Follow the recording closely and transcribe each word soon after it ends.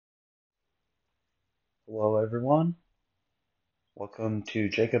Hello, everyone. Welcome to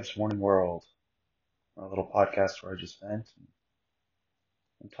Jacob's Morning World, a little podcast where I just vent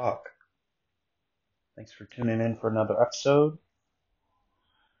and talk. Thanks for tuning in for another episode.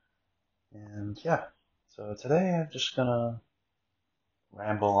 And yeah, so today I'm just gonna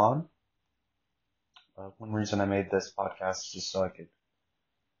ramble on. One reason I made this podcast is just so I could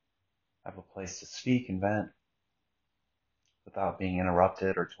have a place to speak and vent without being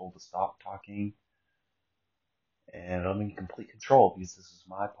interrupted or told to stop talking. And I'm in complete control because this is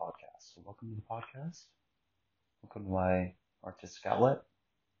my podcast. So welcome to the podcast. Welcome to my artistic outlet.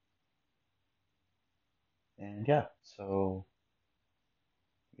 And yeah, so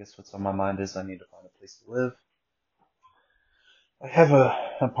I guess what's on my mind is I need to find a place to live. I have an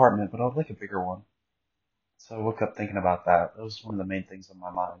apartment, but I'd like a bigger one. So I woke up thinking about that. That was one of the main things on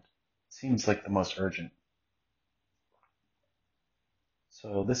my mind. It seems like the most urgent.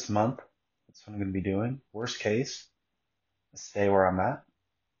 So this month, that's what I'm going to be doing. Worst case, I stay where I'm at.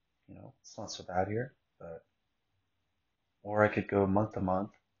 It's not so bad here, but, or I could go month to month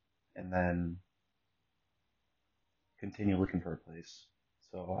and then continue looking for a place.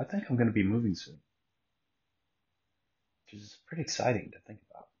 So I think I'm going to be moving soon, which is pretty exciting to think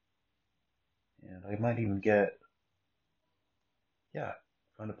about. And I might even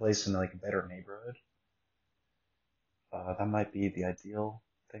find a place in like a better neighborhood. That might be the ideal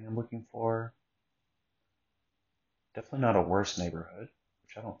thing I'm looking for. Definitely not a worse neighborhood,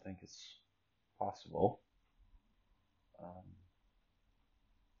 which I don't think is possible. Um,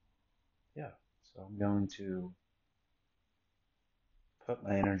 yeah, so I'm going to put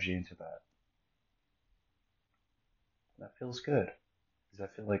my energy into that. That feels good because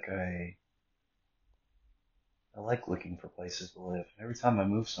I feel like I like looking for places to live. Every time I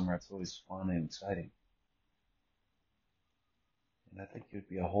move somewhere, it's always fun and exciting. And I think it would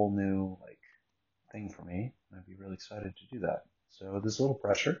be a whole new thing for me. I'd be really excited to do that. So there's a little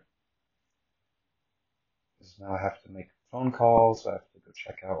pressure because now I have to make phone calls. I have to go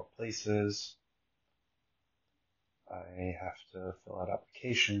check out places. I have to fill out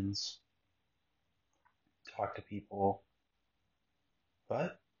applications, talk to people,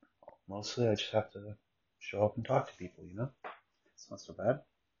 but mostly I just have to show up and talk to people. It's not so bad.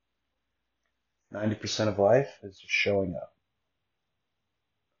 90% of life is just showing up,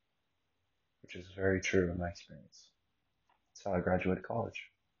 which is very true in my experience. That's how I graduated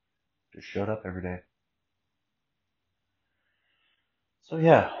college. Just showed up every day. So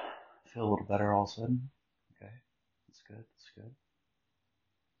yeah, I feel a little better all of a sudden. Okay, that's good, that's good.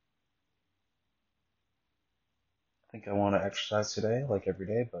 I think I want to exercise today, like every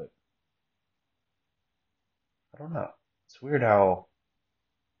day, but I don't know. It's weird how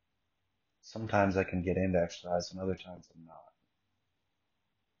sometimes I can get into exercise and other times I'm not.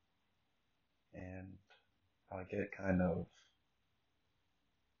 And I get kind of,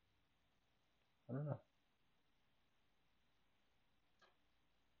 I don't know.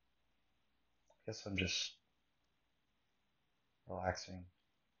 I guess I'm just relaxing.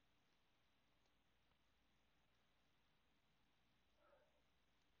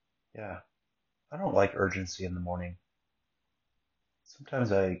 Yeah, I don't like urgency in the morning.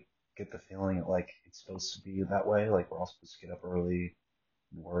 Sometimes I get the feeling like it's supposed to be that way, like we're all supposed to get up early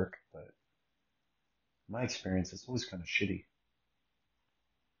and work, but in my experience, it's always kind of shitty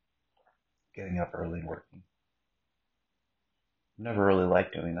getting up early and working. Never really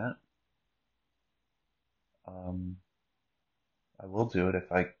liked doing that. Um, I will do it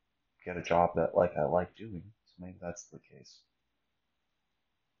if I get a job that I like doing, so maybe that's the case.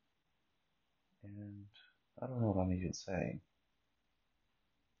 And I don't know what I'm even saying.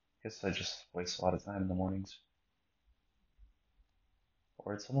 I guess I just waste a lot of time in the mornings.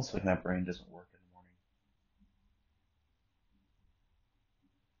 Or it's almost like my brain doesn't work in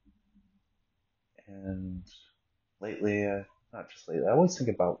the morning. And lately, not just lately, I always think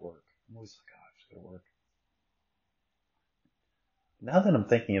about work. I'm always like, oh, I have to go to work. Now that I'm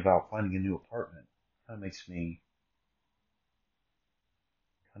thinking about finding a new apartment, it kind of makes me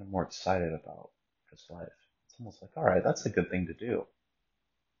kind of more excited about just life. It's almost like, all right, that's a good thing to do,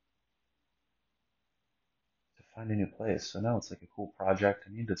 to find a new place. So now it's like a cool project.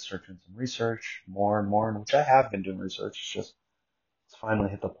 I need to search in some research more and more, which I have been doing research. It's finally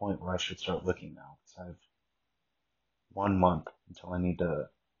hit the point where I should start looking now because I have 1 month until I need to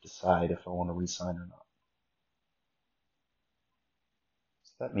decide if I want to resign or not.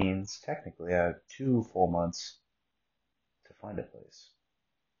 So that means technically I have 2 full months to find a place.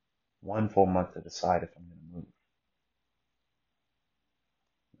 1 full month to decide if I'm going to move.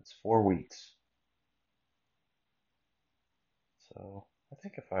 It's 4 weeks. So I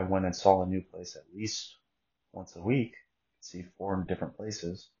think if I went and saw a new place at least once a week, see 4 different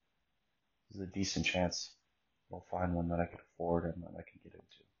places, there's a decent chance I'll find one that I can afford and that I can get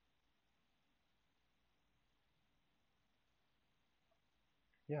into.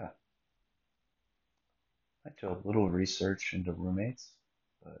 Yeah, I do a little research into roommates,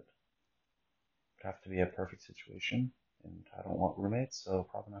 but it'd have to be a perfect situation, and I don't want roommates, so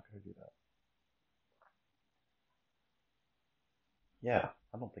probably not going to do that. Yeah,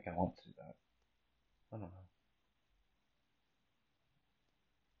 I don't think I want to do that. I don't know.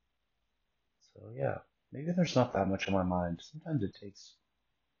 So yeah, maybe there's not that much on my mind. Sometimes it takes,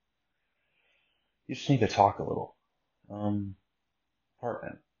 you just need to talk a little. Um,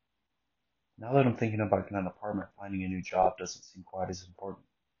 Apartment. Now that I'm thinking about getting an apartment, finding a new job doesn't seem quite as important.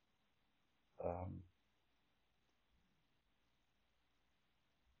 Um,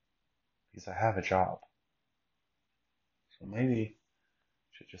 because I have a job. So maybe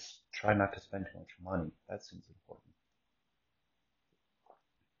I should just try not to spend too much money. That seems important.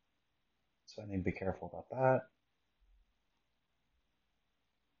 So I need to be careful about that.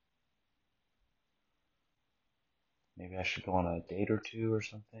 Maybe I should go on a date or two or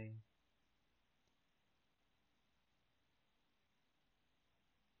something.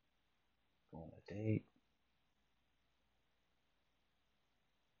 Go on a date.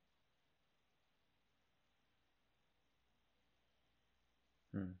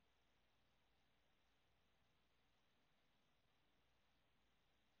 Hmm.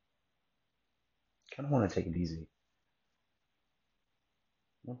 Kind of want to take it easy.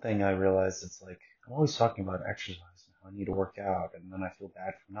 One thing I realized is like I'm always talking about exercise and how I need to work out, and then I feel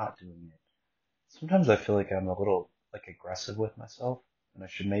bad for not doing it. Sometimes I feel like I'm a little like aggressive with myself, and I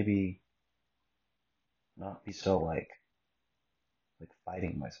should maybe not be so like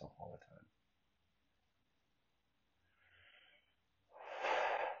fighting myself all the time.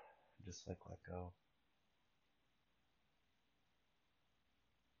 Just like let go.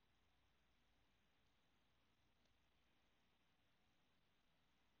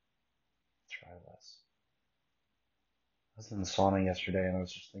 Try less. I was in the sauna yesterday and I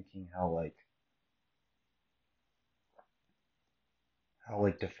was just thinking how like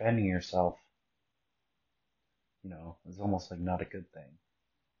defending yourself, is almost like not a good thing.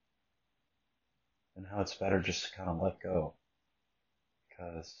 And how it's better just to kind of let go.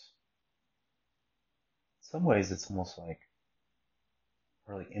 Because in some ways it's almost like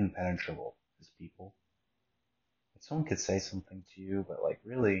we're like impenetrable as people. Like someone could say something to you, but like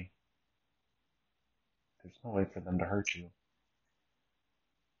really there's no way for them to hurt you.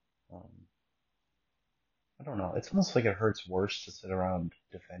 Um, I don't know. It's almost like it hurts worse to sit around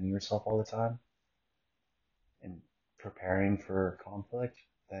defending yourself all the time and preparing for conflict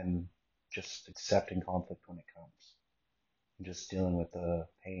than just accepting conflict when it comes and just dealing with the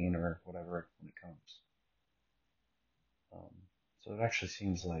pain or whatever when it comes. Um, so it actually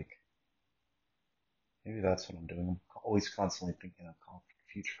seems like maybe that's what I'm doing. I'm always constantly thinking of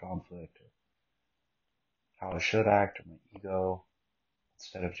future conflict or how I should act or my ego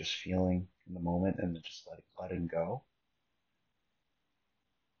instead of just feeling in the moment and then just letting go.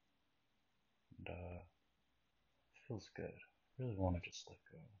 And it feels good. I really want to just let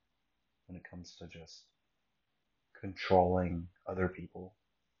go when it comes to just controlling other people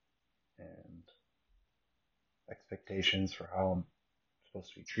and expectations for how I'm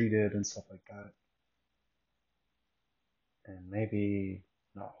supposed to be treated and stuff like that. And maybe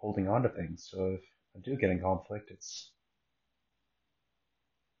not holding on to things. So if I do get in conflict, it's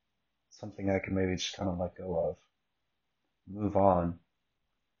something I can maybe just kind of let go of, move on,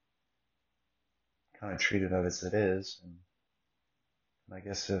 kind of treat it as it is. And I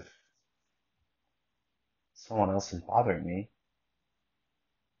guess if someone else is bothering me,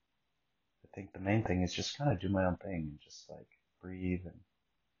 I think the main thing is just kind of do my own thing and just like breathe and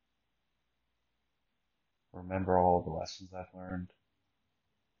remember all the lessons I've learned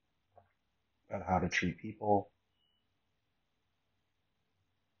about how to treat people.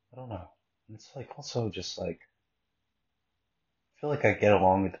 I don't know. And it's like also just like I feel like I get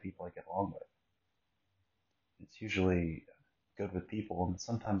along with the people I get along with. It's usually good with people, and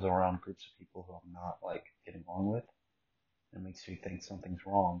sometimes I'm around groups of people who I'm not like getting along with. It makes me think something's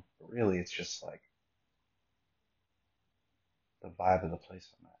wrong, but really it's just like the vibe of the place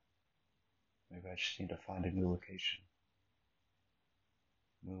I'm at. Maybe I just need to find a new location,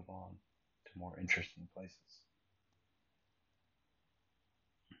 move on to more interesting places.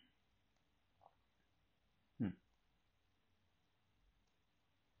 Hmm.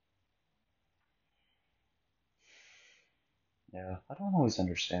 Yeah, I don't always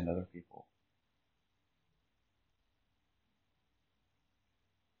understand other people.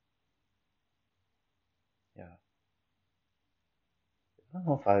 Yeah, I don't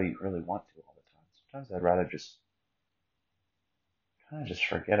know if I really want to all the time. Sometimes I'd rather just kind of just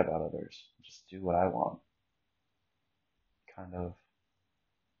forget about others, just do what I want. Kind of,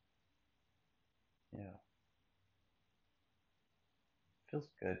 yeah, feels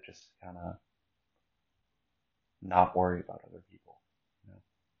good just to kind of not worry about other people. You know?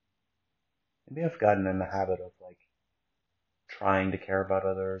 Maybe I've gotten in the habit of like trying to care about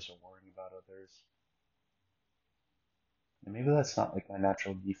others or worrying about others. And maybe that's not like my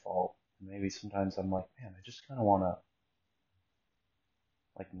natural default. Maybe sometimes I'm like, man, I just kind of want to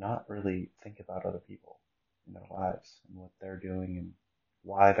like not really think about other people in their lives and what they're doing and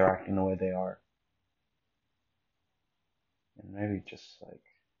why they're acting the way they are. And maybe just like,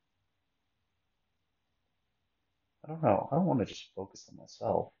 I don't know, I don't want to just focus on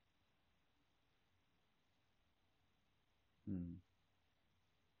myself. Hmm.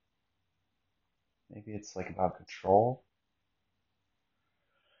 Maybe it's like about control.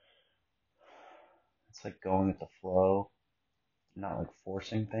 It's like going with the flow, not like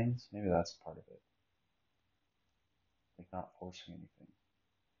forcing things. Maybe that's part of it. Like not forcing anything.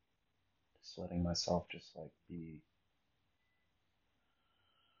 Just letting myself just like be,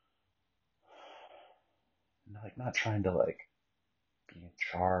 like not trying to like be in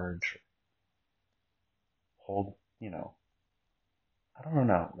charge or hold, I don't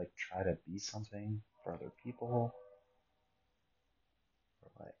know, like try to be something for other people or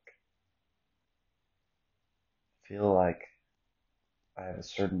like feel like I have a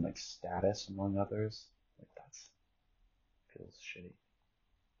certain like status among others. Like that's feels shitty.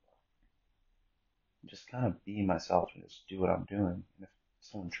 Just kind of be myself and just do what I'm doing. And if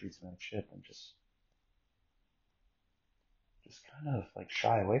someone treats me like shit, then just kind of like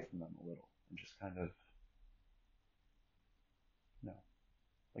shy away from them a little and just kind of, you know,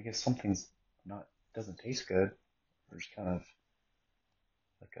 like if something's not doesn't taste good or just kind of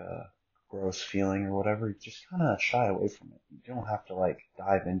like a gross feeling or whatever, you just kind of shy away from it. You don't have to like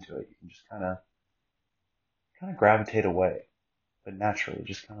dive into it. You can just kind of gravitate away, but naturally,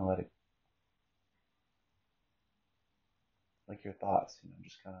 just kind of let it, like your thoughts,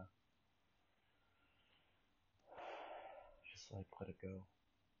 just kind of, just like let it go.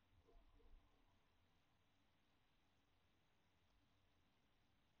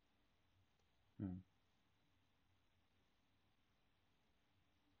 Hmm.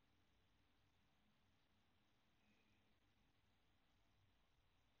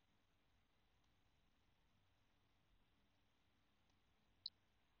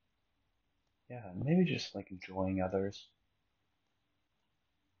 Yeah, maybe just like enjoying others,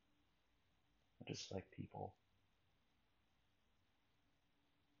 just like people.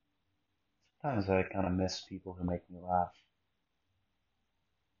 Sometimes I kind of miss people who make me laugh.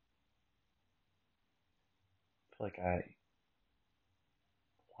 I feel like I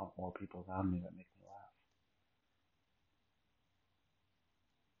want more people around me that make me laugh.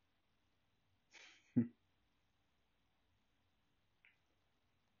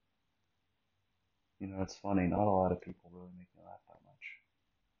 It's funny, not a lot of people really make me laugh that much.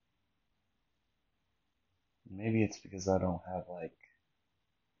 Maybe it's because I don't have like,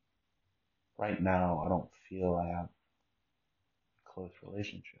 right now, I don't feel I have close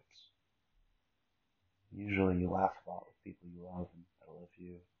relationships. Usually you laugh a lot with people you love and that love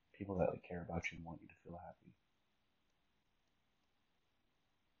you, people that like care about you and want you to feel happy.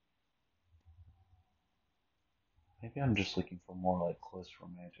 Maybe I'm just looking for more like close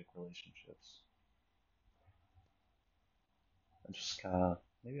romantic relationships. I just kind of,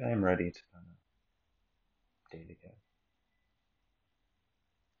 maybe I am ready to kind of date again.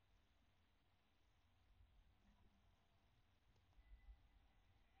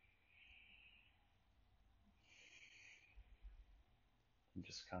 I'm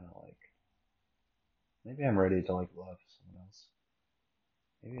just kind of like, maybe I'm ready to like love someone else.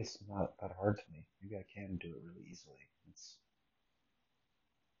 Maybe it's not that hard to me. Maybe I can do it really easily. It's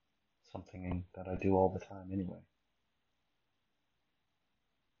something that I do all the time anyway.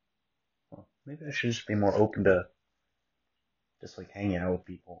 Well, maybe I should just be more open to just like hanging out with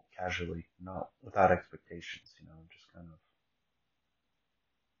people casually, not without expectations, just kind of,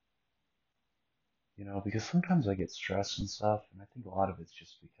 because sometimes I get stressed and stuff, and I think a lot of it's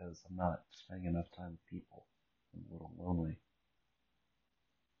just because I'm not spending enough time with people. I'm a little lonely.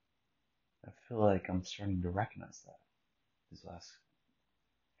 I feel like I'm starting to recognize that these last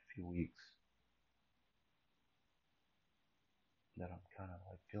few weeks, that I'm kind of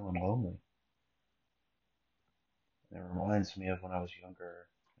like feeling lonely. And it reminds me of when I was younger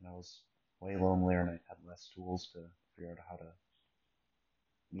and I was way lonelier and I had less tools to figure out how to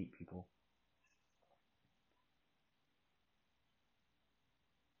meet people.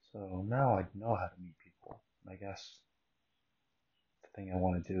 So now I know how to meet people. I guess the thing I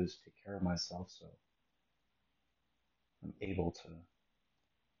want to do is take care of myself so I'm able to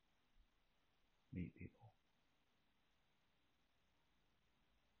meet people.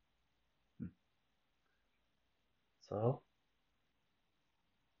 Hmm. So,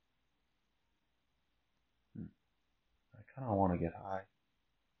 hmm, I kind of want to get high.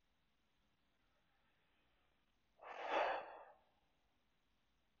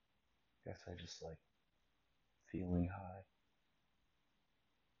 Guess I just like feeling high.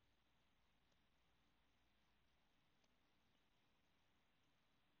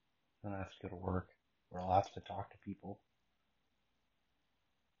 Then I have to go to work where I'll have to talk to people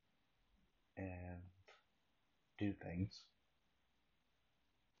and do things.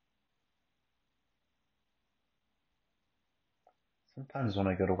 Sometimes when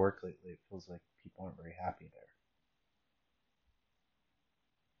I go to work lately, it feels like people aren't very happy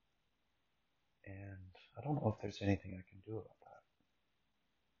there. And I don't know if there's anything I can do about that.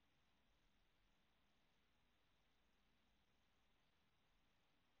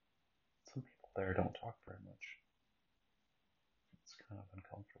 Some people there don't talk very much. It's kind of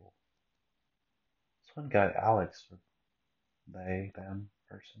uncomfortable. This one guy, Alex, or they, them,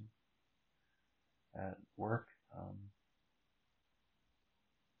 person at work,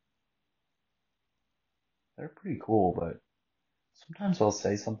 they're pretty cool, but sometimes I'll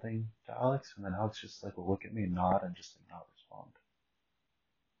say something to Alex, and then Alex just like will look at me and nod and just like not respond.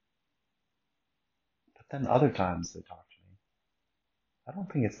 But then other times they talk to me. I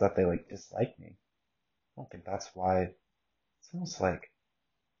don't think it's that they like dislike me. I don't think that's why. It's almost like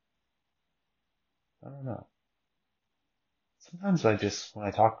I don't know. Sometimes when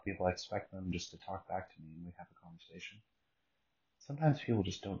I talk to people, I expect them just to talk back to me and we have a conversation. Sometimes people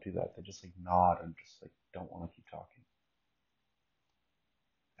just don't do that. They just like nod and just like don't want to keep talking.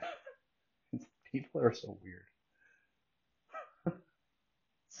 People are so weird.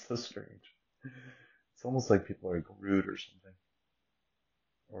 It's so strange. It's almost like people are like rude or something.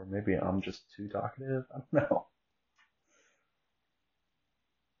 Or maybe I'm just too talkative. I don't know.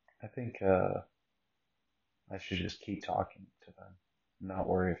 I think I should just keep talking to them, not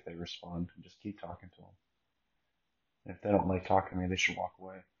worry if they respond, and just keep talking to them. And if they don't like talking to me, they should walk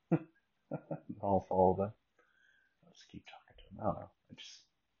away. I'll follow them. I'll just keep talking to them. I don't know.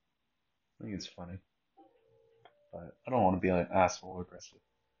 I think it's funny, but I don't want to be like an asshole or aggressive.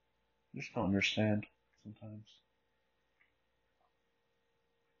 I just don't understand sometimes.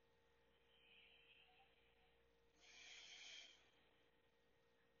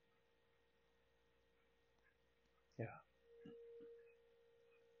 Yeah,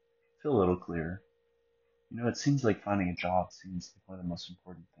 feel a little clearer. It seems like finding a job seems like one of the most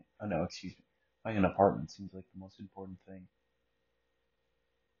important things. Oh no, excuse me. Finding an apartment seems like the most important thing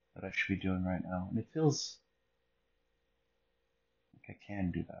that I should be doing right now. And it feels like I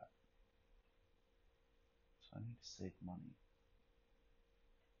can do that. So I need to save money.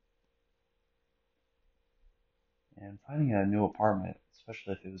 And finding a new apartment,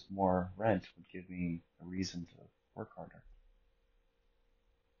 especially if it was more rent, would give me a reason to work harder.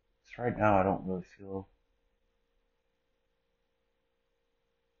 Because right now I don't really feel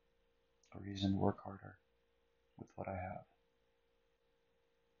a reason to work harder with what I have.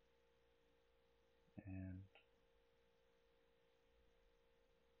 And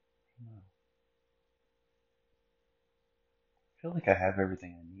I don't know. I feel like I have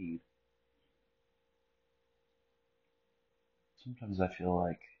everything I need. Sometimes I feel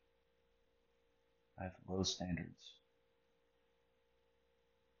like I have low standards,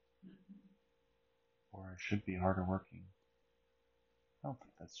 or I should be harder working. I don't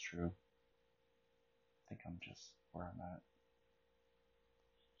think that's true. I think I'm just where I'm at.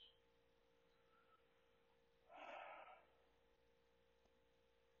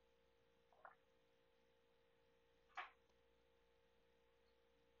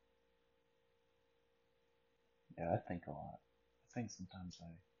 Yeah, I think a lot. I think sometimes I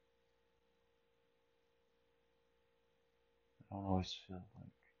don't always feel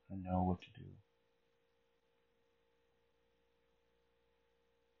like I know what to do.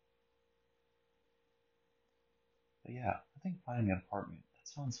 But yeah, I think finding an apartment, that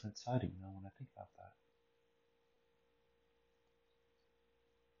sounds so exciting though when I think about that.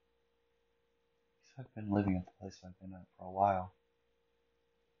 Because I've been living at the place I've been at for a while.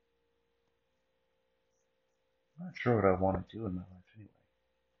 I'm not sure what I want to do in my life anyway.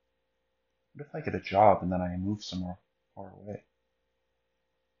 What if I get a job and then I move somewhere far away?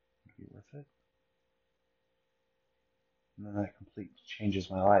 Would it be worth it? And then that completely changes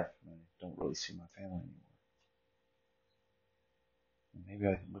my life and I don't really see my family anymore. And maybe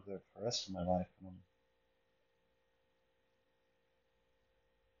I can live there for the rest of my life. And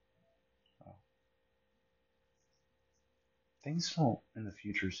uh, things don't in the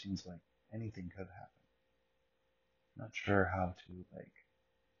future seems like anything could happen. I'm not sure how to like.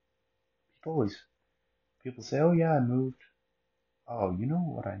 People always people say, "Oh yeah, I moved." Oh, you know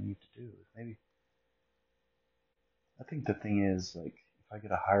what I need to do is maybe. I think the thing is like if I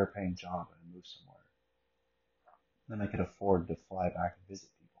get a higher paying job and I move somewhere, then I could afford to fly back and visit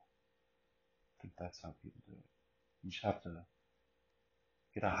people. I think that's how people do it. You just have to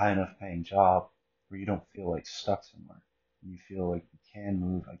get a high enough paying job where you don't feel like stuck somewhere. You feel like you can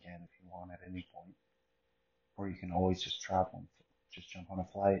move again if you want at any point, or you can always just travel and just jump on a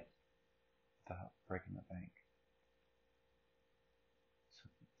flight without breaking the bank. So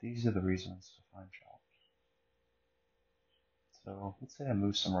these are the reasons to find jobs. So let's say I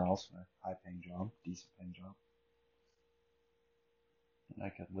move somewhere else in a high paying job, decent paying job, and I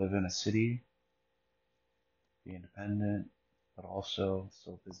could live in a city, be independent, but also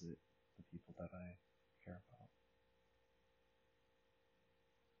still visit the people that I care about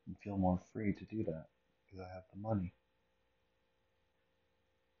and feel more free to do that because I have the money.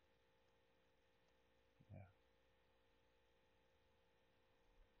 Yeah.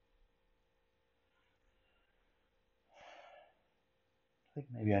 I think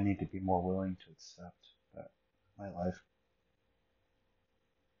maybe I need to be more willing to accept that my life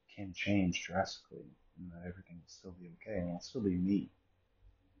can change drastically and that everything will still be okay and I'll still be me.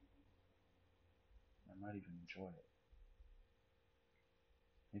 I might even enjoy it.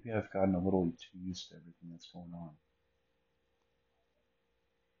 Maybe I've gotten a little too used to everything that's going on.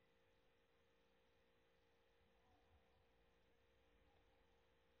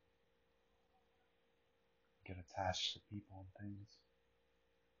 Get attached to people and things.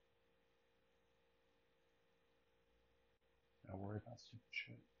 I worry about stupid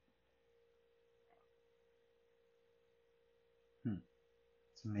shit.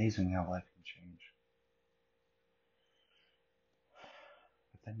 It's amazing how life can change.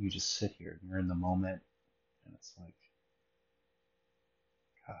 But then you just sit here and you're in the moment and it's like,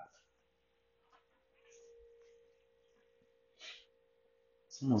 God,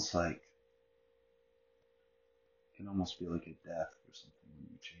 it's almost like, it can almost be like a death or something when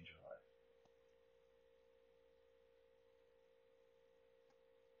you change your life.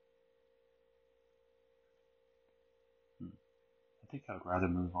 I think I'd rather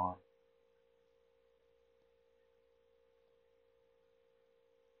move on.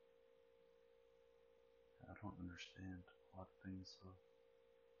 I don't understand a lot of things, so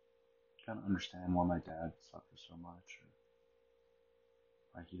I kind of understand why my dad suffers so much, or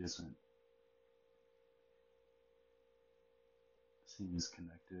why he doesn't seem as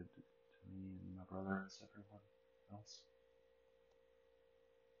connected to me and my brother as everyone else.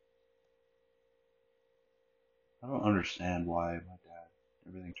 I don't understand why my dad,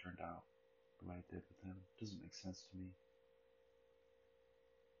 everything turned out the way it did with him. It doesn't make sense to me.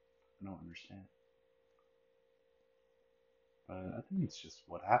 I don't understand. But I think it's just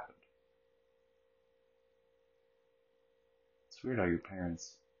what happened. It's weird how your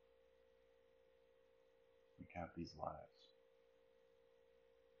parents like, have these lives.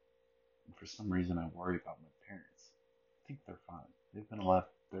 And for some reason, I worry about my parents. I think they're fine. They've been alive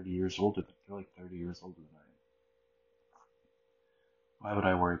 30 years older than, they're like 30 years older than I am. Why would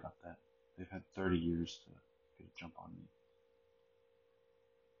I worry about that? They've had 30 years to get a jump on me.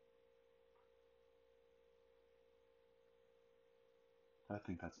 I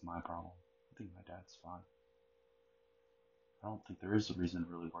think that's my problem. I think my dad's fine. I don't think there is a reason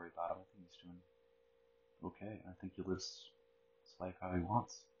to really worry about him. I think he's doing okay. I think he lives his life how he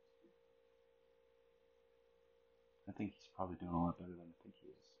wants. I think he's probably doing a lot better than I think he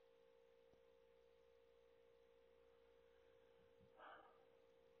is.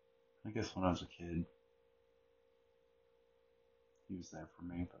 I guess when I was a kid, he was there for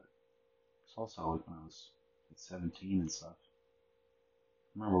me, but it's also like when I was like 17 and stuff.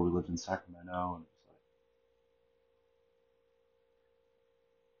 I remember we lived in Sacramento, and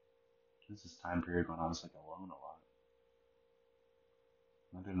it was this time period when I was like alone a lot.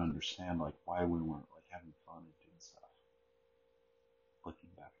 And I didn't understand like why we weren't like having fun and doing stuff. Looking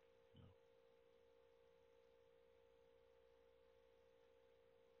back,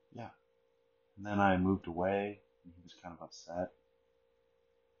 yeah. And then I moved away, and he was kind of upset,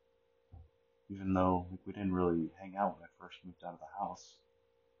 even though like we didn't really hang out when I first moved out of the house.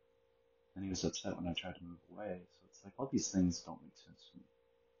 And he was upset when I tried to move away. So it's like all these things don't make sense to me.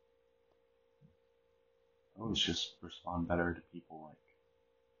 I always just respond better to people like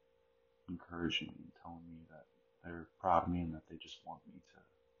encouraging me and telling me that they're proud of me and that they just want me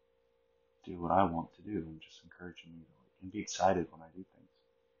to do what I want to do and just encouraging me to and be excited when I do things.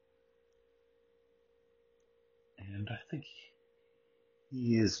 And I think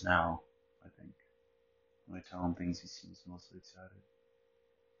he is now, I think. When I tell him things, he seems mostly excited.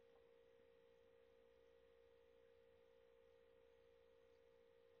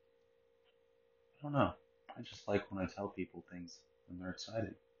 I don't know. I just like when I tell people things and they're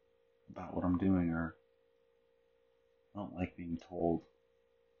excited about what I'm doing, or I don't like being told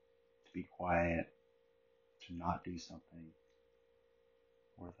to be quiet, to not do something,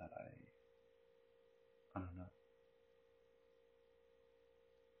 or that I don't know.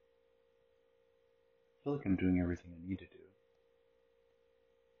 I feel like I'm doing everything I need to do.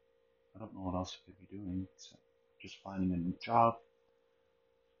 I don't know what else I could be doing except just finding a new job,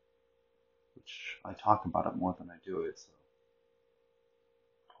 which I talk about it more than I do it, so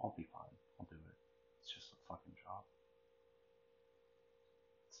I'll be fine. I'll do it. It's just a fucking job.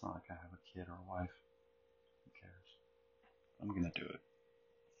 It's not like I have a kid or a wife. Who cares? I'm gonna do it.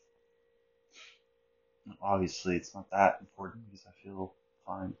 Obviously, it's not that important because I feel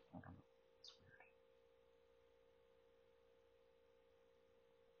fine. I don't know. It's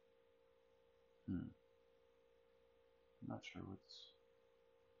weird. I'm not sure what's.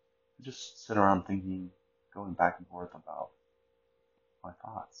 I just sit around thinking, going back and forth about my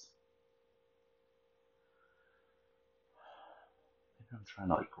thoughts. Maybe I'm trying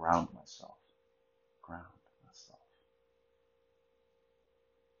to like ground myself. Ground myself.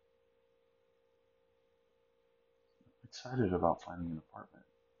 I'm excited about finding an apartment.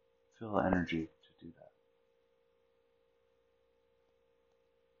 I feel the energy to do that.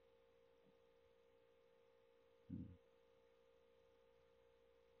 Hmm.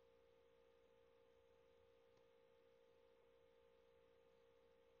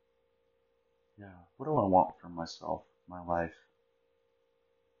 Yeah. What do I want for myself, my life?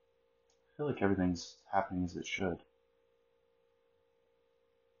 I feel like everything's happening as it should.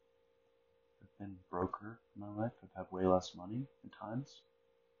 I've been broker in my life. I've had way less money at times.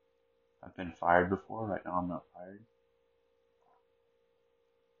 I've been fired before. Right now I'm not fired.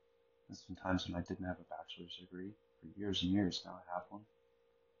 There's been times when I didn't have a bachelor's degree for years and years. Now I have one.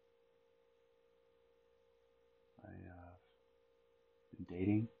 I've been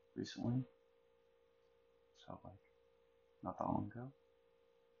dating recently, so like not that long ago,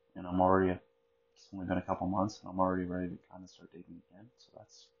 and it's only been a couple months, and I'm already ready to kind of start dating again. So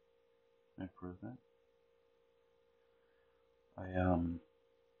that's an improvement. I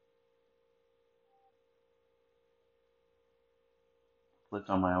lived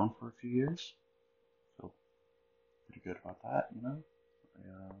on my own for a few years. Feel pretty good about that, you know.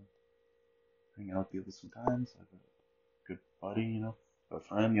 I hang out with people sometimes. I have a good buddy, you know, a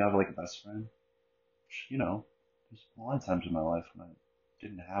friend. You have like a best friend. Which, you know, there's a lot of times in my life when I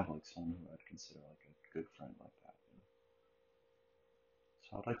didn't have like someone who I'd consider like a good friend like that. You know?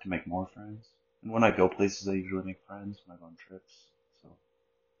 So I'd like to make more friends. And when I go places, I usually make friends when I go on trips. So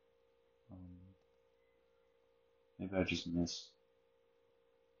um, maybe I just miss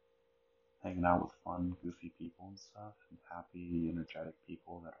hanging out with fun, goofy people and stuff, and happy, energetic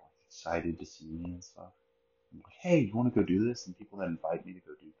people that are like excited to see me and stuff. I'm like, hey, you want to go do this? And people that invite me to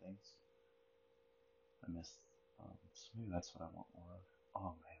go do things. I miss. So maybe that's what I want more of.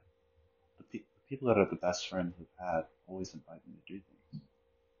 Oh man, the people that are the best friends I've had always invite me to do things.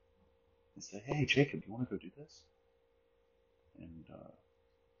 They say, hey, Jacob, you want to go do this? And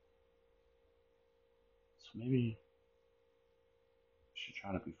so maybe I should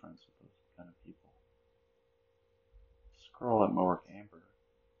try to be friends with those kind of people. This girl at Mowork, Amber,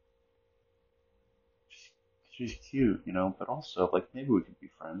 she's cute, you know, but also like maybe we could be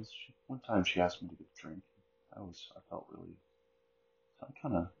friends. One time she asked me to get a drink. I felt really, I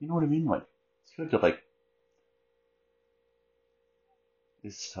kind of, you know what I mean? Like it's good to like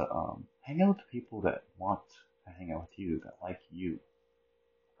is to hang out with people that want to hang out with you, that like you.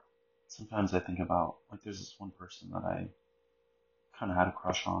 Sometimes I think about like there's this one person that I kind of had a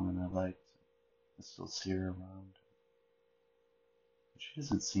crush on and I liked. I still see her around. But she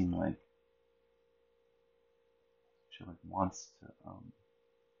doesn't seem like she like wants to. I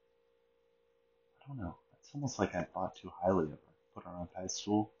don't know. It's almost like I thought too highly of her, put her on a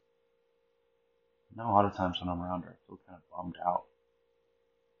pedestal. Now a lot of times when I'm around her, I feel kind of bummed out.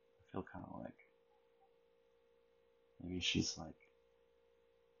 I feel kind of like maybe she's like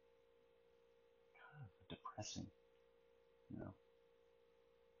kind of depressing, you know.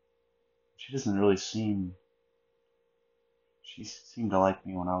 She doesn't really seem. She seemed to like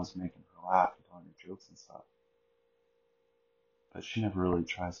me when I was making her laugh and telling her jokes and stuff, but she never really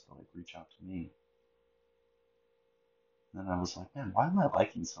tries to like reach out to me. And then I was like, man, why am I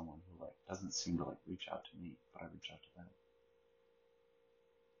liking someone who like doesn't seem to like reach out to me, but I reach out to them?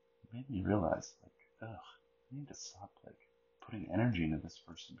 It made me realize like, ugh, I need to stop like putting energy into this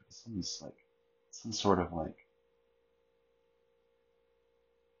person because something's like some sort of like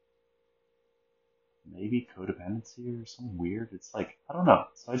maybe codependency or something weird. It's like I don't know.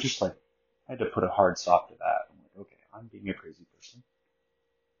 So I just like I had to put a hard stop to that. I'm like, okay, I'm being a crazy person,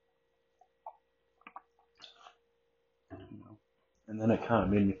 you know. And then it kind of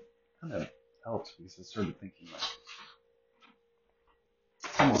made me kind of helped because I started thinking like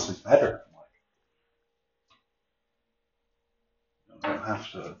it's almost like better. I'm like, I don't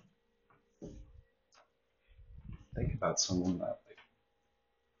have to think about someone that like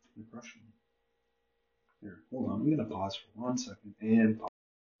is rushing me. Here, hold on. I'm gonna pause for 1 second and pause.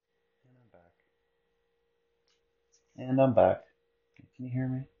 And I'm back. And I'm back. Can you hear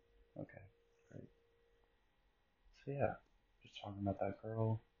me? Okay, great. So yeah, just talking about that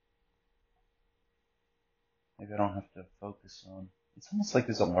girl. Maybe I don't have to focus on. It's almost like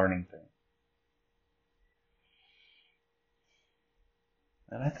there's a learning thing.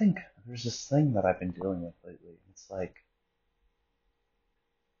 And I think there's this thing that I've been dealing with lately. It's like,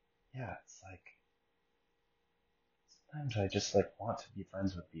 yeah, it's like sometimes I just like want to be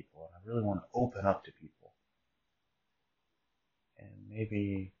friends with people and I really want to open up to people. And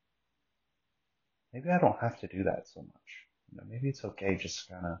maybe I don't have to do that so much. Maybe it's okay just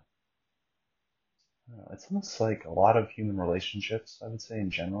kind of, I don't know, it's almost like a lot of human relationships, I would say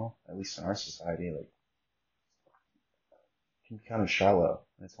in general, at least in our society, like can be kind of shallow.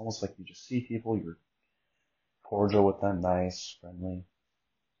 And it's almost like you just see people, you're cordial with them, nice, friendly.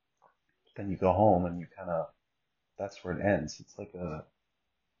 Then you go home and you kind of, that's where it ends. It's like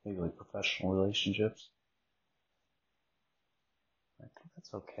maybe like professional relationships. I think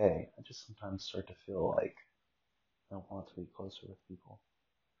that's okay. I just sometimes start to feel like I want to be closer with people.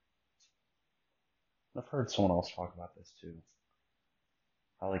 I've heard someone else talk about this too.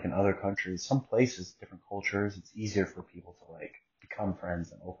 How like in other countries, some places, different cultures, it's easier for people to like become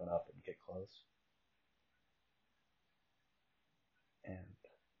friends and open up and get close. And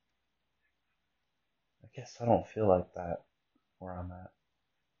I guess I don't feel like that where I'm at.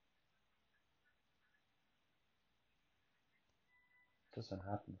 It doesn't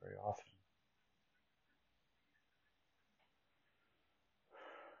happen very often.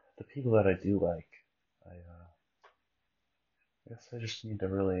 The people that I do like, I guess I just need to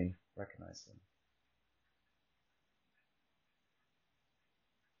really recognize them.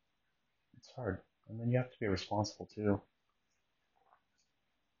 It's hard. And then you have to be responsible too.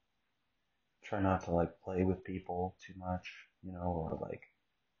 Try not to like play with people too much, or like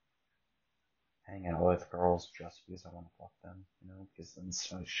hang out with girls just because I want to fuck them, because then it's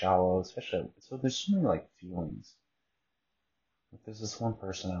so shallow, especially, so there's so many like feelings. Like there's this one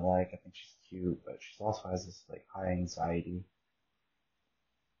person I like, I think she's cute, but she also has this like high anxiety.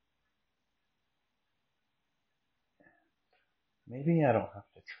 Maybe I don't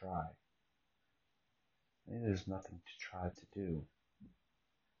have to try. Maybe there's nothing to try to do.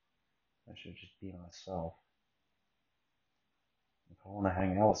 I should just be myself. If I want to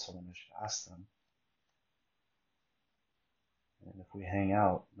hang out with someone, I should ask them. And if we hang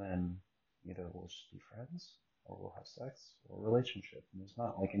out, then either we'll just be friends, or we'll have sex, or a relationship. And there's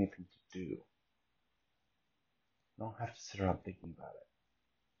not like anything to do. You don't have to sit around thinking about it.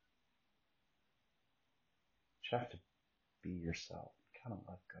 You have to be yourself. Kind of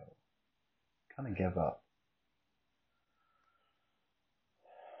let go. Kind of give up.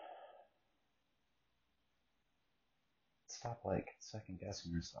 Stop like second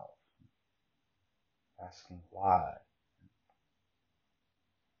guessing yourself. Asking why.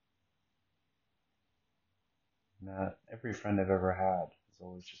 Not every friend I've ever had has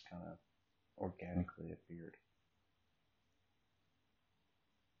always just kind of organically appeared.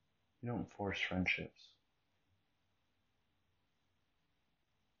 You don't force friendships.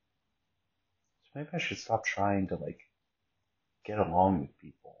 So maybe I should stop trying to like get along with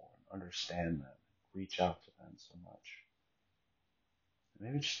people and understand them, reach out to them so much.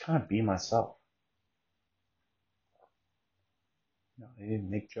 Maybe just kind of be myself. Maybe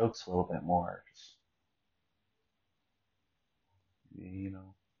make jokes a little bit more. Just, you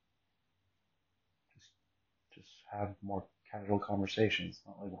know, just just have more casual conversations.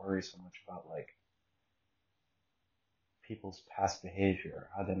 Not like worry so much about like people's past behavior,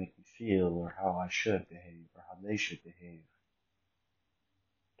 how they make me feel, or how I should behave, or how they should behave.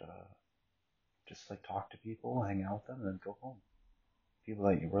 Uh, just like talk to people, hang out with them, and then go home. People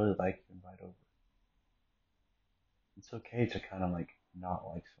that you really like, invite over. It's okay to kind of like not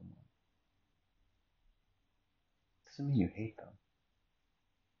like someone. doesn't mean you hate them.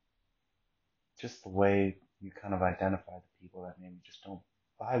 Just the way you kind of identify the people that maybe just don't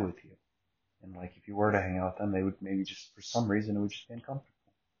vibe with you. And like if you were to hang out with them, they would maybe just for some reason it would just be uncomfortable.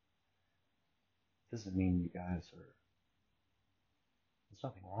 It doesn't mean you guys are. There's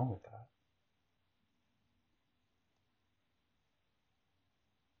nothing wrong with that.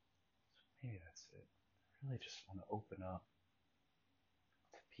 So maybe that's it. I really just want to open up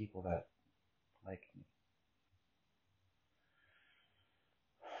to people that like me.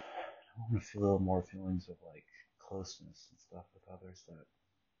 I want to feel more feelings of like closeness and stuff with others that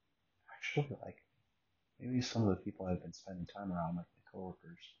actually like me. Maybe some of the people I've been spending time around, like my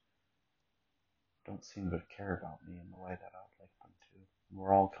coworkers, don't seem to care about me in the way that I'd like them to.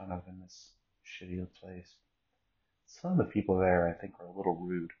 We're all kind of in this shitty place. Some of the people there, I think, are a little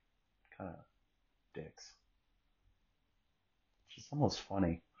rude, kind of dicks. Which is almost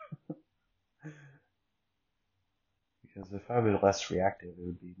funny. Because if I were less reactive, it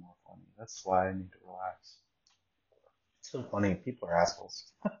would be more funny. That's why I need to relax. It's so funny. People are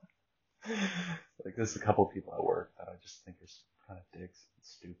assholes. Like, there's a couple of people at work that I just think are kind of dicks and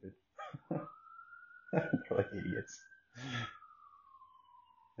stupid. They're like idiots.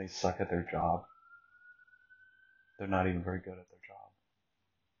 They suck at their job. They're not even very good at their job.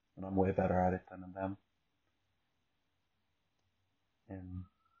 And I'm way better at it than them. And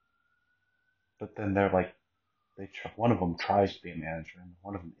but then they're like, one of them tries to be a manager, and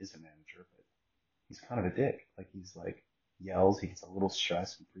one of them is a manager, but he's kind of a dick. Like he's like yells, he gets a little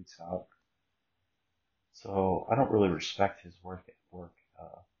stressed and freaks out. So I don't really respect his work.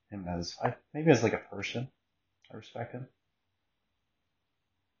 Him as maybe as like a person, I respect him.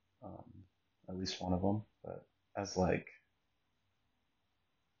 Um, at least one of them, but as like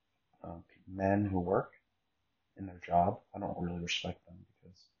men who work in their job, I don't really respect them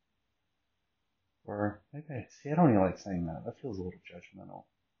because, or maybe I don't even like saying that. That feels a little judgmental.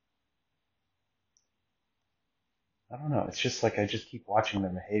 I don't know. It's just like I just keep watching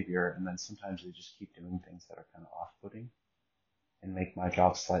their behavior, and then sometimes they just keep doing things that are kind of off-putting and make my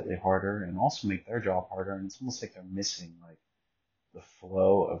job slightly harder, and also make their job harder. And it's almost like they're missing like the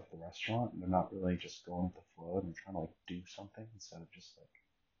flow of the restaurant, and they're not really just going with the flow, and they're trying to like do something instead of just like,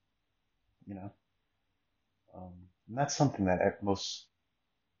 you know. And that's something that a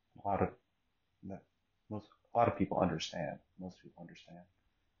lot of that a lot of people understand. Most people understand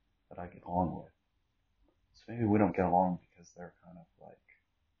that I get along with. So maybe we don't get along because they're kind of like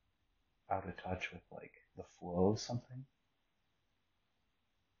out of touch with like the flow of something.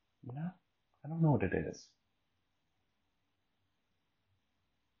 You know? I don't know what it is.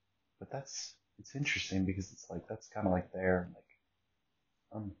 But it's interesting because it's like, that's kind of like there, like,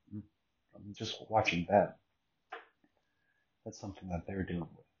 I'm, I'm just watching them. That's something that they're dealing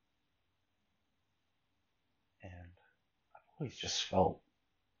with. And I've always just felt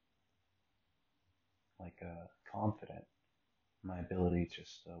like confident in my ability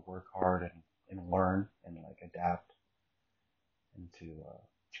just to work hard and learn and like adapt and to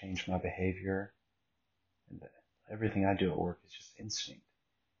change my behavior. And everything I do at work is just instinct.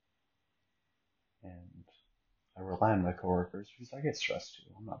 And I rely on my coworkers because I get stressed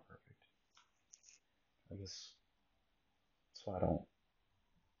too. I'm not perfect. I guess that's why I don't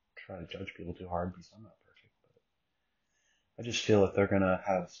try to judge people too hard because I'm not perfect. But I just feel if they're gonna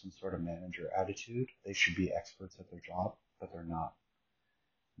have some sort of manager attitude, they should be experts at their job, but they're not.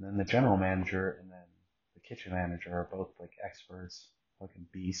 And then the general manager and then the kitchen manager are both like experts, fucking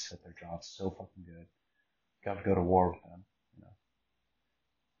beasts at their jobs, so fucking good. Got to go to war with them, you know.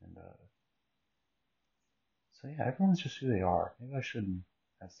 And so yeah, everyone's just who they are. Maybe I shouldn't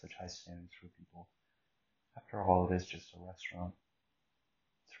have such high standards for people. After all, it is just a restaurant.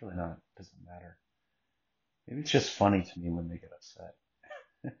 It's really not. It doesn't matter. Maybe it's just funny to me when they get upset,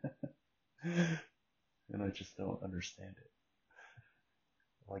 and I just don't understand it.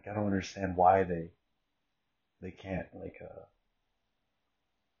 Like I don't understand why they can't like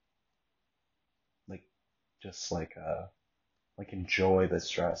just like enjoy the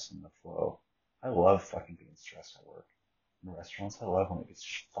stress and the flow. I love fucking being stressed at work in restaurants. I love when it gets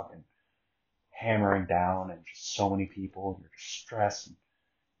fucking hammering down and just so many people and you're just stressed and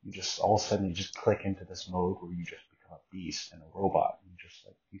you just all of a sudden you just click into this mode where you just become a beast and a robot and just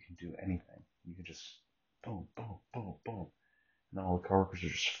like you can do anything. You can just boom, boom, boom, boom. And then all the coworkers are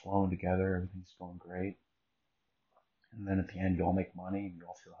just flowing together, everything's going great. And then at the end you all make money and you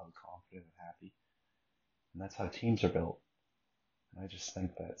all feel hella confident and happy. And that's how teams are built. And I just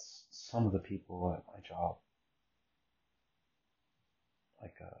think that some of the people at my job,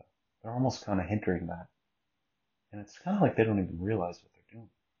 like, they're almost kind of hindering that. And it's kind of like they don't even realize what they're doing.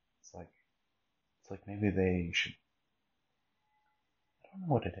 It's like maybe they should don't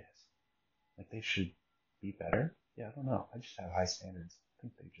know what it is. Like, they should be better? Yeah, I don't know. I just have high standards. I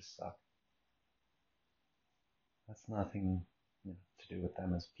think they just suck. That's nothing, to do with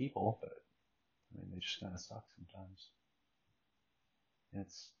them as people, but I mean, they just kind of suck sometimes. And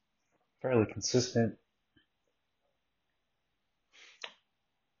it's fairly consistent.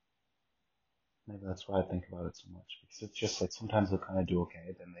 Maybe that's why I think about it so much, because it's just like sometimes they'll kind of do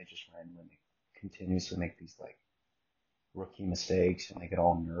okay, then they just randomly continuously make these like rookie mistakes, and they get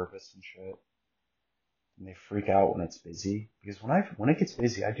all nervous and shit, and they freak out when it's busy. Because when it gets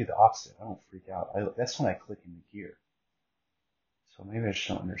busy, I do the opposite. I don't freak out. That's when I click into gear. So maybe I just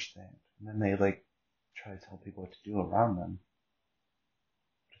don't understand. And then they like try to tell people what to do around them,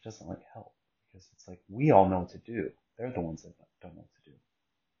 but it doesn't like help, because it's like we all know what to do. They're the ones that don't know what to do.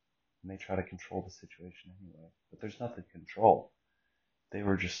 And they try to control the situation anyway, but there's nothing to control. They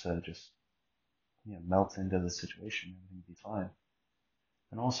were just melt into the situation, everything would be fine.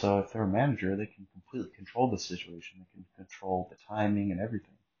 And also, if they're a manager, they can completely control the situation. They can control the timing and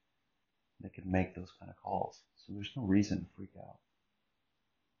everything. They can make those kind of calls. So there's no reason to freak out.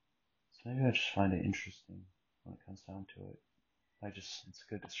 So maybe I just find it interesting when it comes down to it. It's a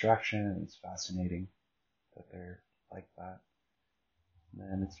good distraction, and it's fascinating that they're like that.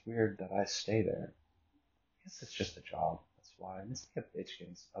 And it's weird that I stay there. I guess it's just a job. That's why. And it's like a bitch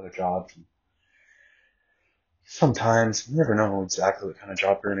getting other jobs. And sometimes you never know exactly what kind of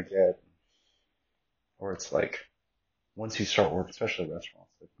job you're gonna get. Or it's like, once you start working, especially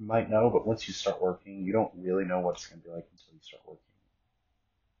restaurants, like you might know, but once you start working, you don't really know what it's gonna be like until you start working.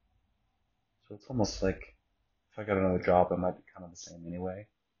 So it's almost like if I got another job, it might be kind of the same anyway.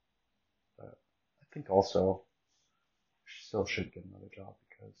 But I think also I still should get another job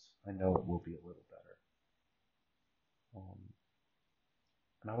because I know it will be a little better.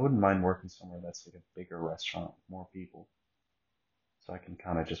 And I wouldn't mind working somewhere that's like a bigger restaurant with more people, so I can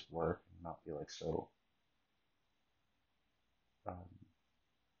kind of just work and not be like so um,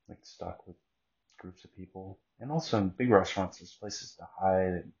 like stuck with groups of people. And also in big restaurants, there's places to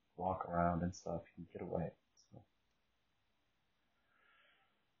hide and walk around and stuff. You can get away.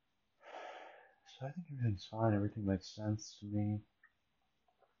 So I think everything's fine. Everything makes sense to me.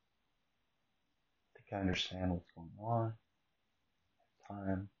 I think I understand what's going on.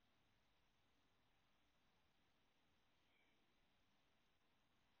 Time.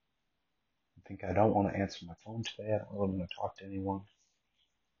 I think I don't want to answer my phone today. I don't really want to talk to anyone.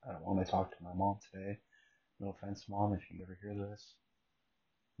 I don't want to talk to my mom today. No offense, Mom, if you ever hear this.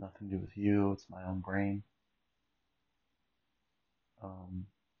 Nothing to do with you. It's my own brain. Um,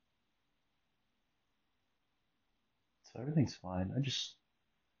 so everything's fine. I just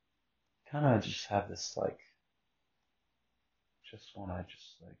kind of just have this like, just want to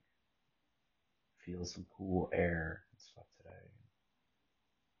just like feel some cool air and stuff today.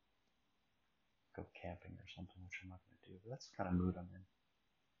 Go camping or something, which I'm not going to do. But that's the kind of mood I'm in.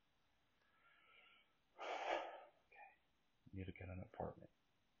 Okay, I need to get an apartment.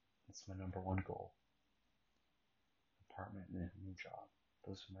 That's my number one goal. Apartment and a new job.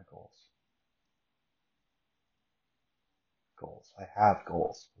 Those are my goals. Goals. I have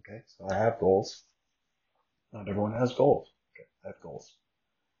goals. Okay, so I have goals. Not everyone has goals. Okay, I have goals.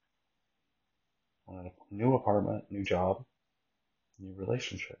 I want a new apartment, new job, new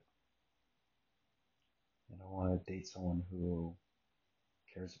relationship. And I want to date someone who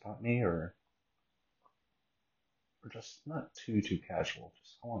cares about me, or just not too casual.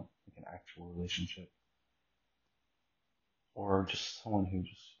 Just I want like an actual relationship, or just someone who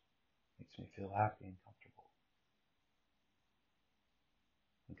just makes me feel happy and comfortable,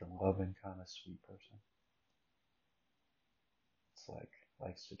 like a loving kind of sweet person. It's like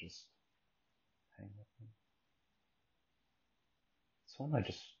likes to just hang with me. Someone that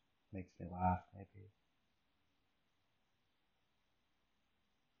just makes me laugh, maybe.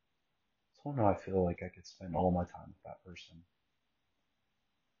 Someone who I feel like I could spend all my time with that person.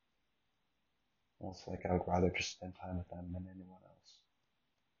 Almost like I would rather just spend time with them than anyone else.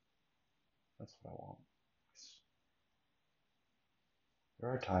 That's what I want. There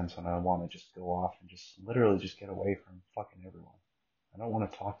are times when I want to just go off and just literally just get away from fucking everyone. I don't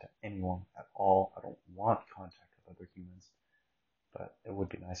want to talk to anyone at all. I don't want contact with other humans. But it would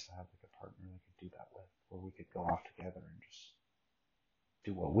be nice to have like a partner we could do that with, where we could go off together and just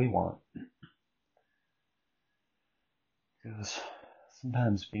do what we want. Because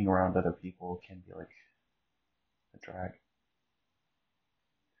sometimes being around other people can be like a drag.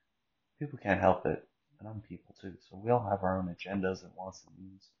 People can't help it, and I'm people too, so we all have our own agendas and wants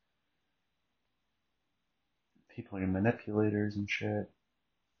and needs. People are manipulators and shit,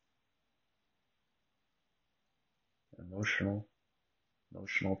 emotional.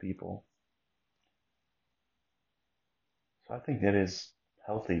 emotional people. So I think it is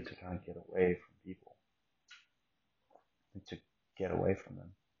healthy to kind of get away from people, and to get away from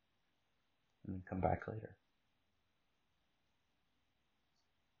them and then come back later.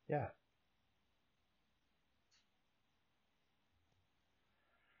 Yeah.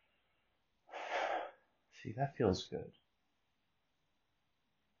 See, that feels good.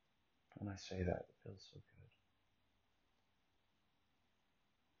 When I say that, it feels so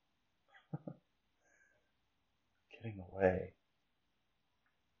good. Getting away.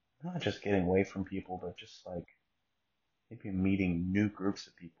 Not just getting away from people, but just like maybe meeting new groups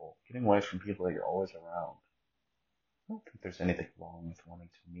of people. Getting away from people that you're always around. I don't think there's anything wrong with wanting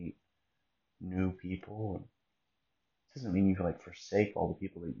to meet new people. And it doesn't mean you can like forsake all the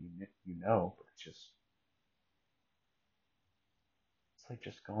people that you know, but it's like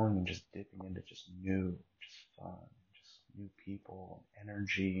just going and just dipping into just new, just fun, just new people and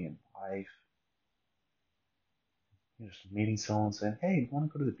energy and life. You're just meeting someone saying, "Hey, you want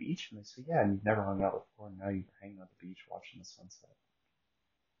to go to the beach?" And they say, "Yeah," and you've never hung out before, and now you're hanging on the beach watching the sunset.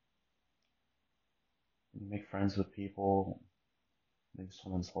 And you make friends with people. Maybe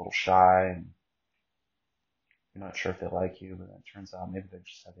someone's a little shy, and you're not sure if they like you, but then it turns out maybe they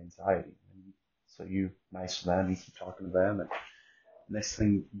just have anxiety. So you nice to them, you keep talking to them, and next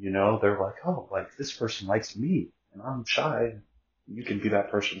thing you know, they're like, "Oh, like this person likes me, and I'm shy." You can be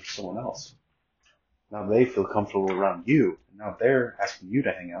that person for someone else. Now they feel comfortable around you, and now they're asking you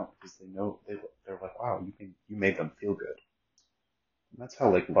to hang out because they know they're like, "Wow, you made them feel good." And that's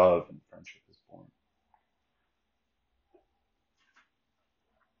how like love and friendship is born.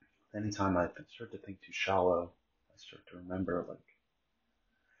 Anytime I start to think too shallow, I start to remember like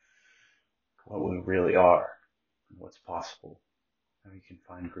what we really are and what's possible. How you can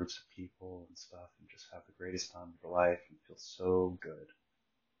find groups of people and stuff and just have the greatest time of your life and feel so good,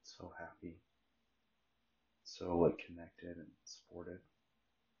 so happy, so like connected and supported.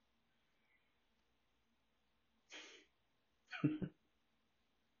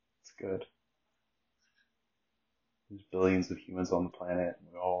 It's good. There's billions of humans on the planet, and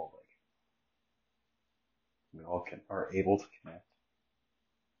we all can are able to connect.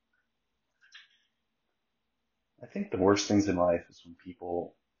 I think the worst things in life is when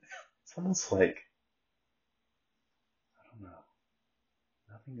people, it's almost like, I don't know,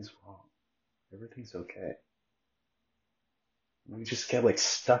 nothing is wrong. Everything's okay. And we just get like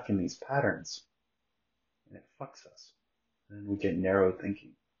stuck in these patterns and it fucks us. And then we get narrow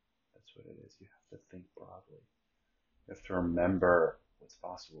thinking. That's what it is. You have to think broadly. You have to remember what's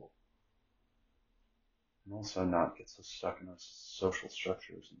possible. And also not get so stuck in those social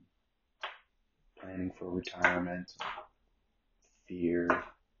structures and planning for retirement, fear,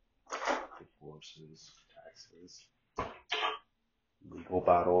 divorces, taxes, legal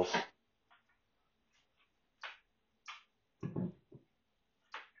battles,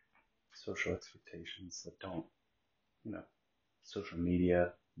 social expectations that don't, you know, social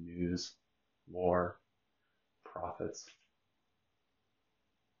media, news, war, profits,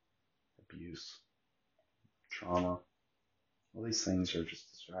 abuse, trauma. All these things are just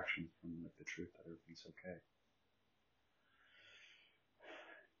distractions from like the truth that everything's okay.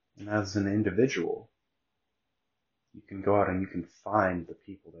 And as an individual, you can go out and you can find the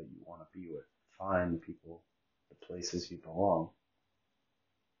people that you want to be with, find the people, the places you belong,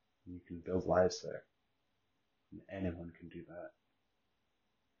 and you can build lives there. And anyone can do that.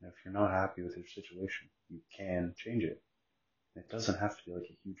 And if you're not happy with your situation, you can change it. And it doesn't have to be like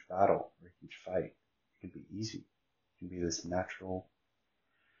a huge battle or a huge fight. It can be easy. It can be this natural,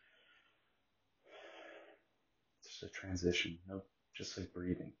 just a transition, just like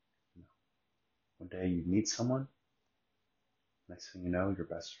breathing. You know, one day you meet someone, next thing you know, you're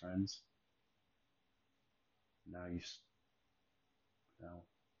best friends. Now you know,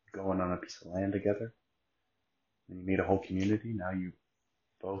 going on a piece of land together, and you meet a whole community. Now you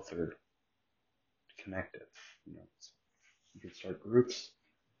both are connected. You know, so you can start groups.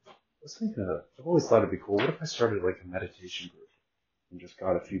 I was thinking I've always thought it'd be cool. What if I started like a meditation group and just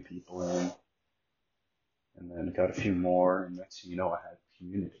got a few people in, and then got a few more, and next thing you know, I had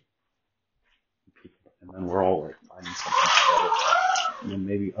community and people, and then we're all like finding something together. And then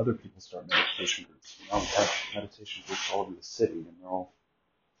maybe other people start meditation groups. You know, we have meditation groups all over the city, and they're all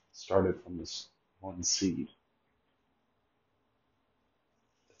started from this one seed.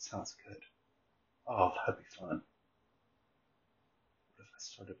 That sounds good. Oh, that'd be fun. What if I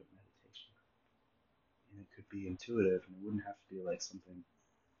started a meditation group? And it could be intuitive, and it wouldn't have to be like something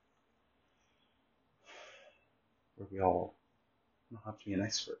where we all don't have to be an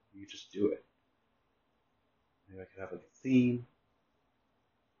expert. You just do it. Maybe I could have like a theme.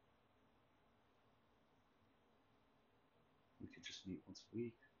 a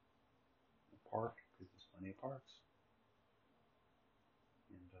week in a park, because there's plenty of parks.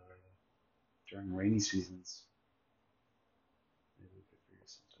 And during rainy seasons, maybe we could figure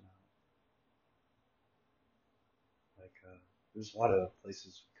something out. Like, there's a lot of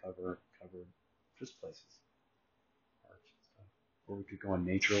places we covered, just places, parks and stuff. Or we could go on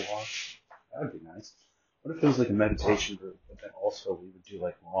nature walks. That would be nice. What if it was like a meditation group, but then also we would do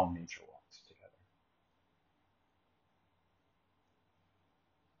like long nature walks together?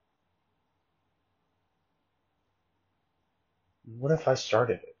 And what if I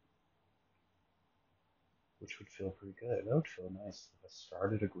started it, which would feel pretty good? That would feel nice if I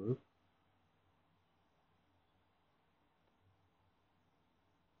started a group.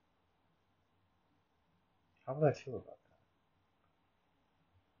 How would I feel about that?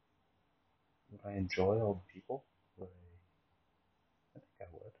 Would I enjoy all the people? I think I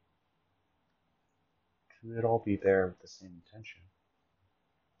would. Because we'd all be there with the same intention.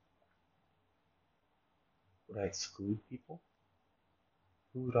 Would I exclude people?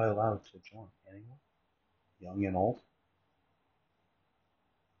 Who would I allow to join? Anyone? Young and old?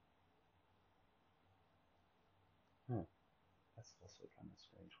 Hmm, that's also kind of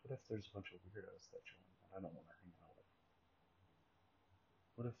strange. What if there's a bunch of weirdos that join that I don't want to hang out with?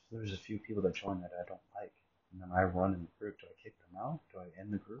 What if there's a few people that join that I don't like? And then I run in the group. Do I kick them out? Do I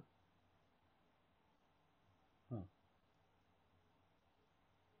end the group? Huh.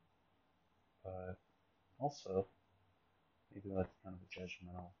 But also, maybe that's kind of a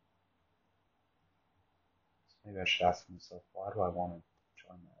judgmental. So maybe I should ask myself, why do I want to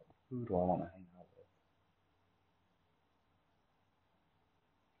join that? Who do I want to hang out with?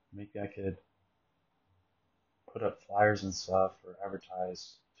 Maybe I could put up flyers and stuff or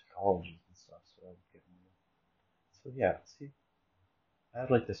advertise to colleges and stuff so I would get more. So yeah, see, I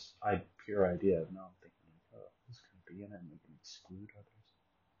had like this pure idea of now I'm thinking like, oh, who's gonna be in it and we can exclude others.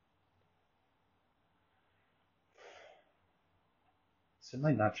 So it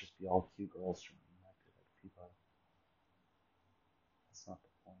might not just be all cute girls joining, it might be like people. That's not the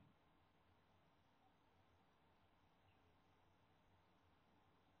point.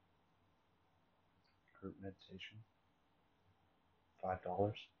 Group meditation,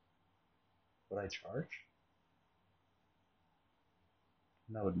 $5. Would I charge?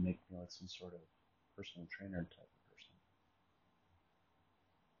 And that would make me like some sort of personal trainer type of person.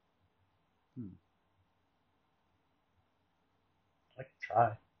 Hmm. I could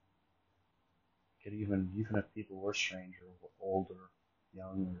try. Could even if people were strange or old or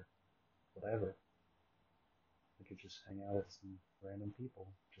young or whatever, I could just hang out with some random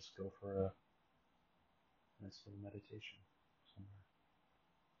people. Just go for a nice little meditation somewhere.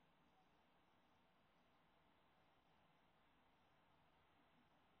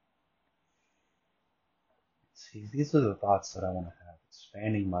 See, these are the thoughts that I want to have,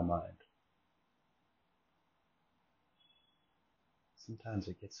 expanding my mind. Sometimes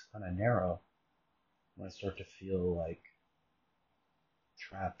it gets kind of narrow when I start to feel like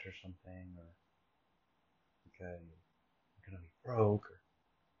trapped or something, or okay, I'm gonna be broke, or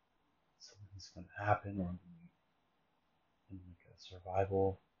something's gonna happen, or I'm gonna be in like a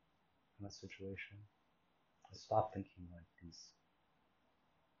survival kind of situation. I stop thinking like these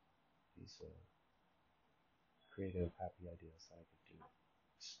creative, happy ideas that I could do,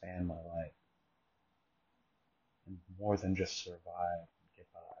 expand my life, and more than just survive and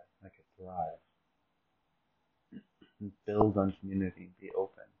get by. I could thrive and build on community, be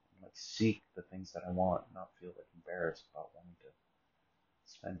open, and like seek the things that I want, not feel like embarrassed about wanting to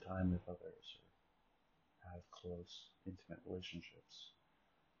spend time with others or have close, intimate relationships.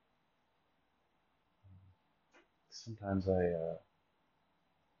 Sometimes I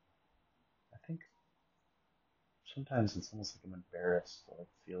think sometimes it's almost like I'm embarrassed to like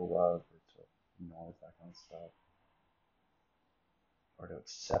feel love or to acknowledge that kind of stuff or to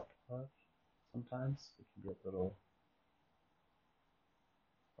accept love. Sometimes it can be a little,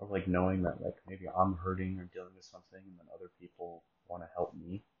 or like knowing that like maybe I'm hurting or dealing with something and then other people want to help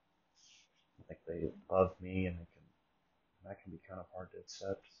me, like they love me and they can, and that can be kind of hard to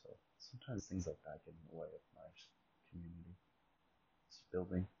accept. So sometimes things like that get in the way of my community, it's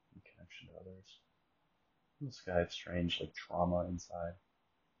building and connection to others. This guy has strange like trauma inside.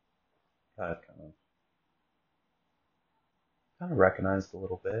 I've kind of recognized a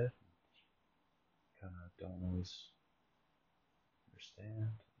little bit. Kind of don't always understand.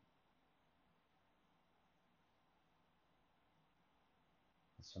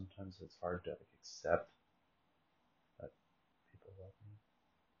 And sometimes it's hard to like accept that people love me.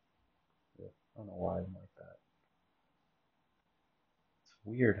 Yeah, I don't know why I'm like that. It's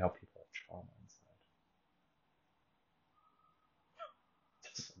weird how people have trauma inside.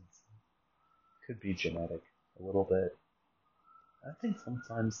 could be genetic a little bit. I think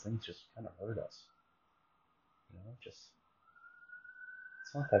sometimes things just kind of hurt us. Just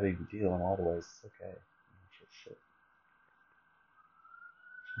it's not that big a deal in all the ways. It's okay. Shit.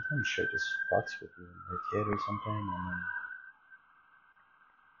 Sometimes shit just fucks with you when you're a kid or something, and then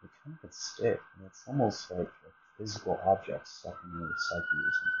it kind of can stick. And it's almost like a physical object stuck in your psyche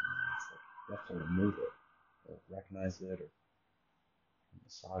or something. It's like you have to remove it, or recognize it, or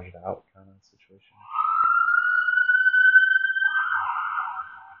massage it out, kind of situation.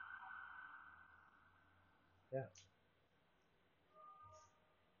 Yeah.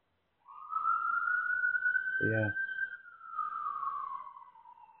 But yeah.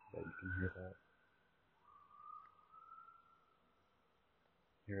 Bet you can hear that.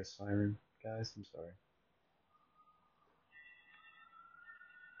 Hear a siren, guys? I'm sorry.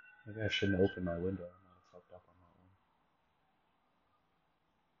 Maybe I shouldn't open my window. I might have fucked up on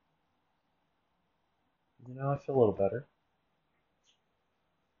that one. I feel a little better.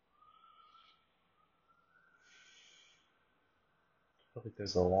 I feel like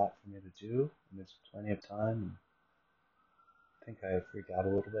there's a lot for me to do, and there's plenty of time. I think I freak out a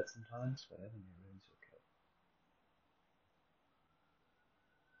little bit sometimes, but I think everything's okay.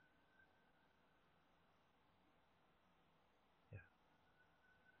 Yeah.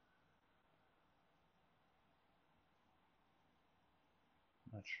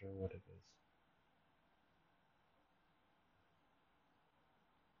 I'm not sure what it is.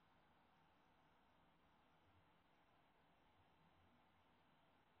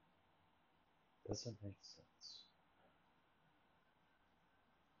 Doesn't make sense.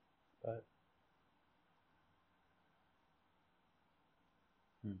 But,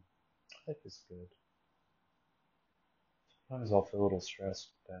 life is good. Sometimes I'll feel a little stressed,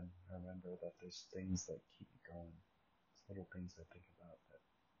 but then I remember that there's things that keep me going. There's little things I think about that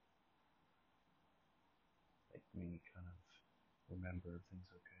make me kind of remember everything's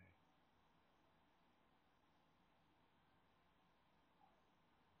okay.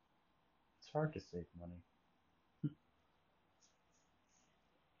 It's hard to save money.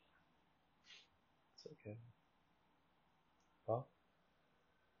 It's okay. Well,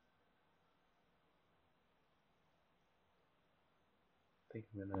 I think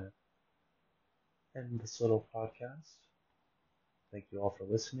I'm gonna end this little podcast. Thank you all for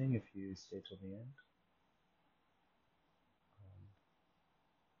listening. If you stay till the end,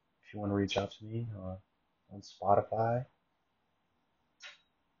 if you want to reach out to me on Spotify,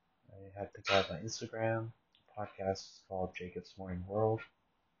 I have to go out my Instagram. The podcast is called Jacob's Morning World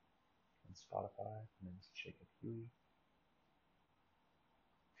on Spotify. My name is Jacob Huey.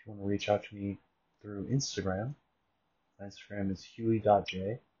 If you want to reach out to me through Instagram, my Instagram is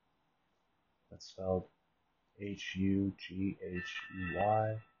Huey.j. That's spelled HUGHEY.J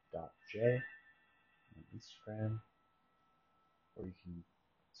on Instagram. Or you can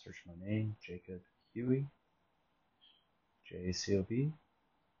search my name, Jacob Huey, JACOB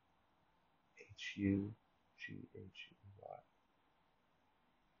HUGHEY.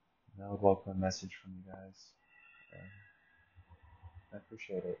 And I would welcome a message from you guys. I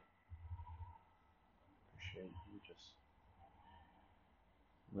appreciate it. Appreciate you just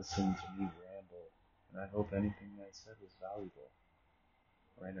listening to me ramble. And I hope anything I said was valuable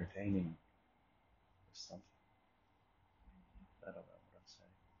or entertaining or something. I don't know what I'm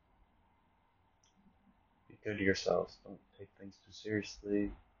saying. Be good to yourselves. Don't take things too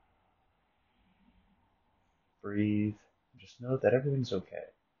seriously. Breathe. Just know that everything's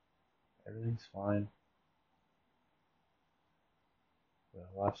okay. Everything's fine. We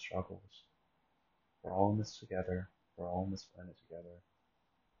have a lot of struggles. We're all in this together. We're all on this planet together.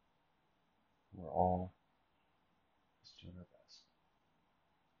 We're all just doing our best.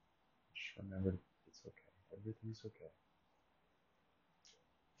 Just remember it's okay. Everything's okay.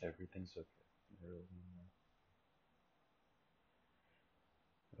 Everything's okay.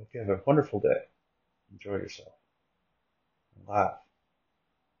 I hope you have a wonderful day. Enjoy yourself. Laugh.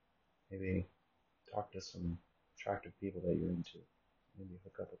 Maybe talk to some attractive people that you're into. Maybe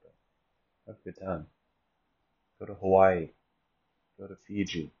hook up with them. Have a good time. Go to Hawaii. Go to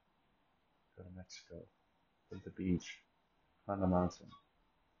Fiji. Go to Mexico. Go to the beach. Climb a mountain.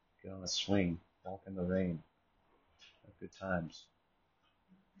 Get on a swing. Walk in the rain. Have good times.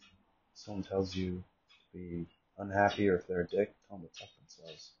 If someone tells you to be unhappy or if they're a dick, tell them to fuck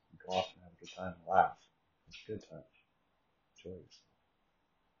themselves. And go off and have a good time and laugh. It's a good time. Enjoy yourself.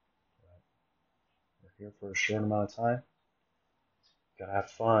 Right? We're here for a short amount of time. You gotta have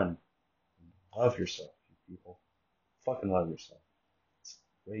fun. Love yourself, you people. Fucking love yourself. It's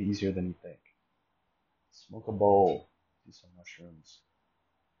way easier than you think. Smoke a bowl. Do some mushrooms.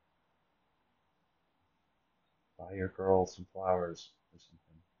 Buy your girl some flowers or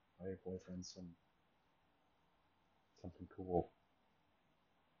something. Buy your boyfriend something cool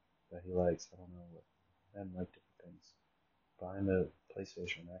that he likes. I don't know what men like different things. Buy him a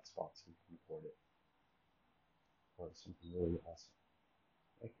PlayStation or Xbox if you can afford it. Or something really awesome.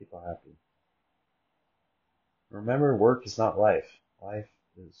 Make people happy. Remember, work is not life.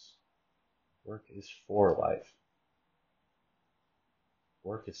 Work is for life.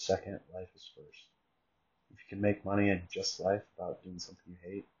 Work is second, life is first. If you can make money in just life without doing something you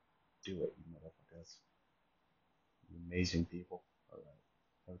hate, do it, you motherfuckers. You amazing people. Alright.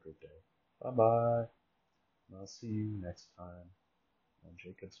 Have a good day. Bye bye. And I'll see you next time on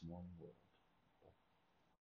Jacob's Morning World.